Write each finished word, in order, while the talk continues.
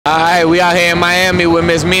All right, we out here in Miami with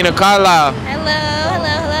Miss Mena Carlisle. Hello, hello,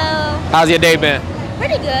 hello. How's your day been?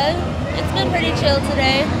 Pretty good. It's been pretty chill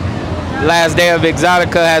today. Last day of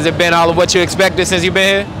EXXXOTICA, has it been all of what you expected since you've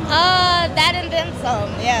been here? That and then some,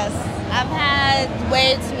 yes. I've had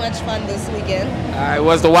way too much fun this weekend. All right,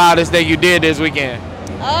 what's the wildest thing you did this weekend?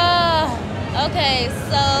 Okay,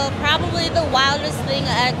 so probably the wildest thing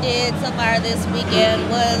I did so far this weekend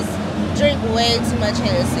was drink way too much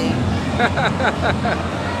Hennessy.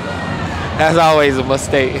 That's always a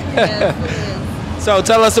mistake. Yes, it is. So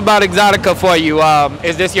tell us about EXXXOTICA for you.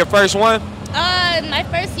 Is this your first one? My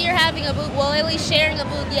first year having a booth, well, at least sharing a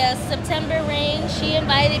booth, yes. September Rain, she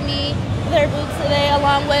invited me with her booth today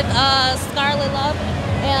along with Scarlet Love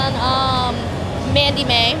and Mandy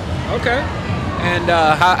May. Okay. And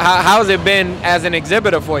how's it been as an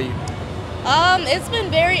exhibitor for you? It's been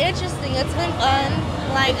very interesting. It's been fun.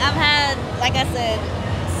 Like, I've had, like I said,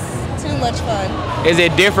 too much fun. Is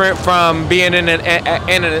it different from being an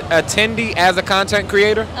attendee as a content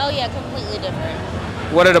creator? Oh yeah, completely different.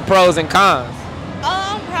 What are the pros and cons?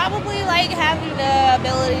 Probably like having the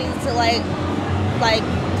ability to like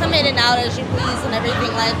come in and out as you please and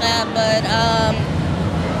everything like that. But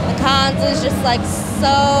the cons is just like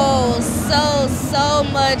so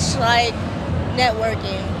much like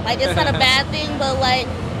networking. Like, it's not a bad thing, but like,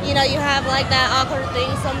 you know, you have like that awkward thing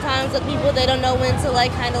sometimes with people. They don't know when to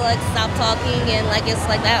like kind of like stop talking, and like it's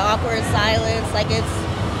like that awkward silence. Like it's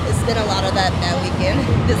been a lot of that weekend,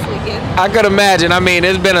 this weekend. I could imagine. I mean,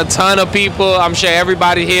 there's been a ton of people. I'm sure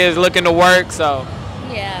everybody here is looking to work. So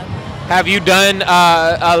yeah. Have you done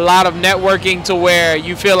a lot of networking to where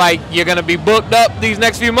you feel like you're gonna be booked up these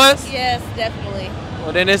next few months? Yes, definitely.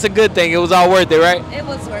 Well, then it's a good thing. It was all worth it, right? It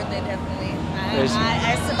was worth it, definitely.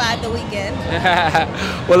 I survived the weekend.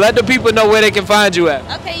 Well, let the people know where they can find you at.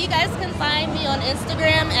 Okay, you guys can find me on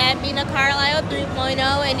Instagram at Mena Carlisle 3.0,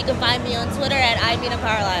 and you can find me on Twitter at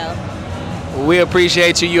iMenaCarlisle. We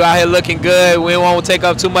appreciate you. You out here looking good. We won't take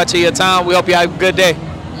up too much of your time. We hope you have a good day.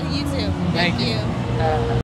 You too. Thank you.